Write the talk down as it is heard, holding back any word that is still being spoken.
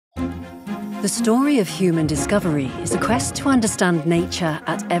The story of human discovery is a quest to understand nature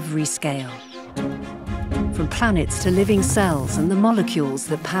at every scale, from planets to living cells and the molecules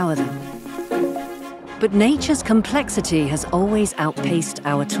that power them. But nature's complexity has always outpaced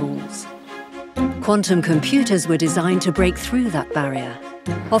our tools. Quantum computers were designed to break through that barrier,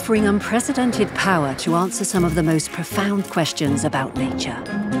 offering unprecedented power to answer some of the most profound questions about nature.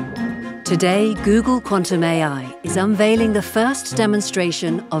 Today, Google Quantum AI is unveiling the first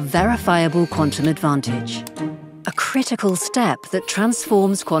demonstration of Verifiable Quantum Advantage, a critical step that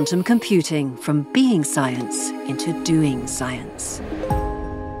transforms quantum computing from being science into doing science.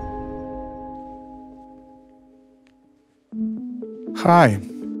 Hi,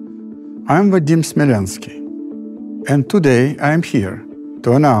 I'm Vadim Smilensky, and today I'm here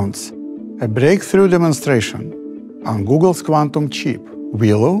to announce a breakthrough demonstration on Google's quantum chip,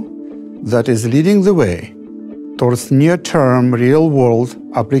 Willow, that is leading the way towards near-term real-world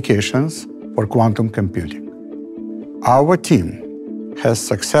applications for quantum computing. Our team has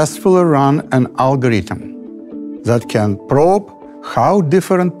successfully run an algorithm that can probe how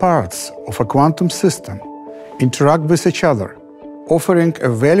different parts of a quantum system interact with each other, offering a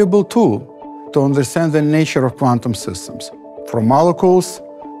valuable tool to understand the nature of quantum systems, from molecules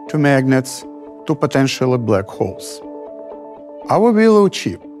to magnets to potentially black holes. Our Willow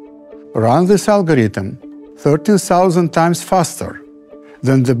chip runs this algorithm 13,000 times faster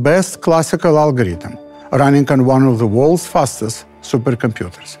than the best classical algorithm running on one of the world's fastest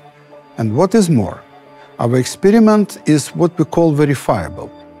supercomputers. And what is more, our experiment is what we call verifiable,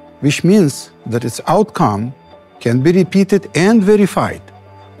 which means that its outcome can be repeated and verified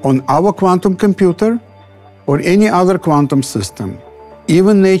on our quantum computer or any other quantum system,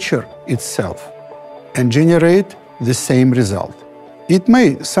 even nature itself, and generate the same result. It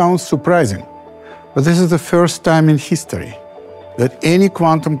may sound surprising, but this is the first time in history that any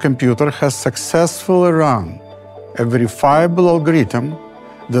quantum computer has successfully run a verifiable algorithm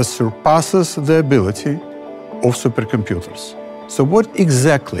that surpasses the ability of supercomputers. So what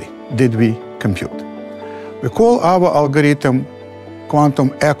exactly did we compute? We call our algorithm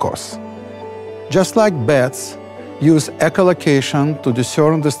quantum echoes. Just like bats use echolocation to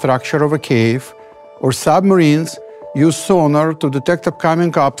discern the structure of a cave, or submarines use sonar to detect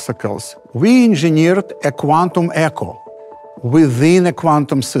upcoming obstacles, we engineered a quantum echo within a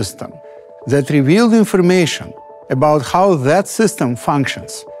quantum system that revealed information about how that system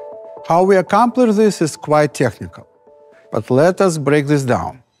functions. How we accomplish this is quite technical, but let us break this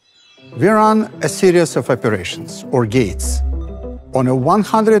down. We run a series of operations, or gates, on a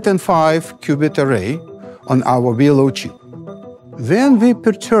 105-qubit array on our Willow chip. Then we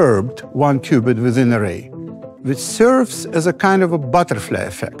perturbed one qubit within an array, which serves as a kind of a butterfly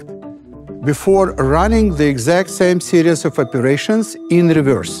effect, before running the exact same series of operations in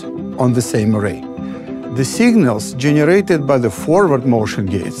reverse on the same array. The signals generated by the forward motion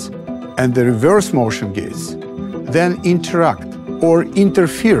gates and the reverse motion gates then interact or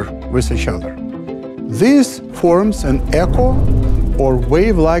interfere with each other. This forms an echo or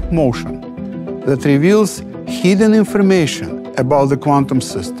wave-like motion that reveals hidden information about the quantum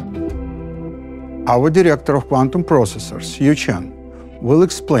system. Our director of quantum processors, Yu Chen, will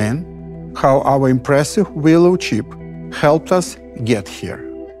explain how our impressive Willow chip helped us get here.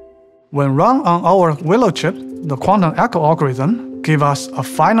 When run on our Willow chip, the quantum echo algorithm gives us a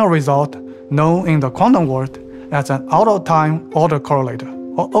final result known in the quantum world as an out-of-time autocorrelator,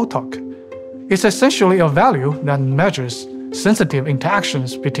 or OTOC. It's essentially a value that measures sensitive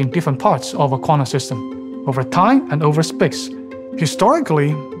interactions between different parts of a quantum system over time and over space.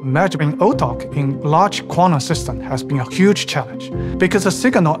 Historically, measuring OTOC in large quantum systems has been a huge challenge because the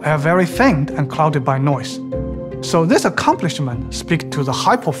signals are very faint and clouded by noise. So this accomplishment speaks to the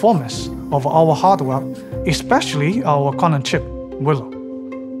high performance of our hardware, especially our quantum chip, Willow.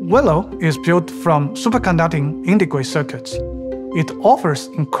 Willow is built from superconducting integrated circuits. It offers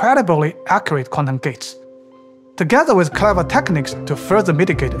incredibly accurate quantum gates. Together with clever techniques to further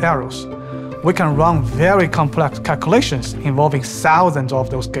mitigate errors, we can run very complex calculations involving thousands of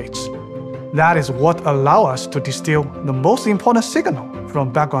those gates. That is what allows us to distill the most important signal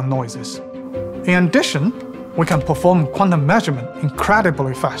from background noises. In addition, we can perform quantum measurement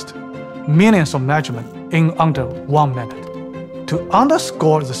incredibly fast, millions of measurements in under 1 minute. To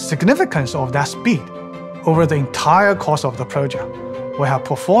underscore the significance of that speed, over the entire course of the project, we have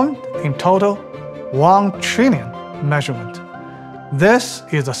performed in total 1 trillion measurements. This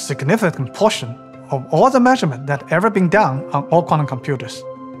is a significant portion of all the measurements that ever been done on all quantum computers,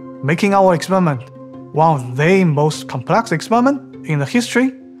 making our experiment one of the most complex experiments in the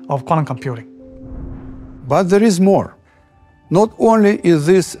history of quantum computing. But there is more. Not only is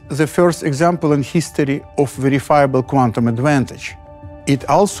this the first example in history of verifiable quantum advantage, it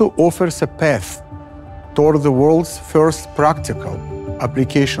also offers a path toward the world's first practical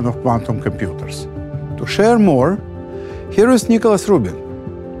application of quantum computers. To share more, here is Nicholas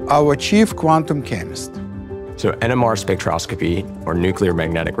Rubin, our chief quantum chemist. So NMR spectroscopy, or nuclear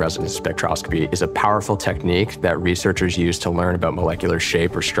magnetic resonance spectroscopy, is a powerful technique that researchers use to learn about molecular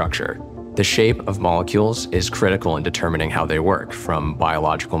shape or structure. The shape of molecules is critical in determining how they work, from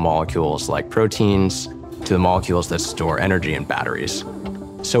biological molecules like proteins to the molecules that store energy in batteries.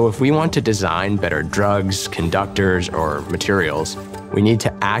 So if we want to design better drugs, conductors, or materials, we need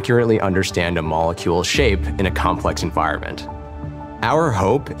to accurately understand a molecule's shape in a complex environment. Our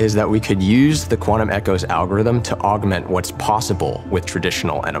hope is that we could use the quantum echoes algorithm to augment what's possible with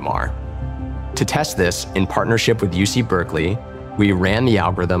traditional NMR. To test this, in partnership with UC Berkeley, we ran the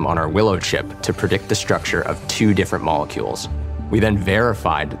algorithm on our Willow chip to predict the structure of 2 different molecules. We then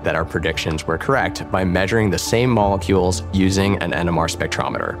verified that our predictions were correct by measuring the same molecules using an NMR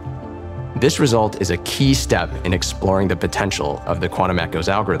spectrometer. This result is a key step in exploring the potential of the quantum echoes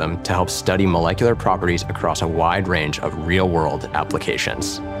algorithm to help study molecular properties across a wide range of real-world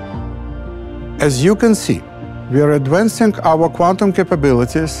applications. As you can see, we are advancing our quantum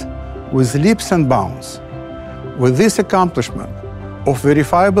capabilities with leaps and bounds. With this accomplishment of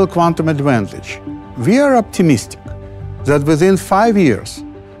verifiable quantum advantage, we are optimistic that within 5 years,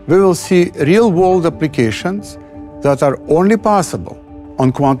 we will see real-world applications that are only possible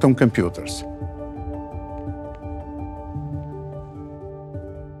on quantum computers.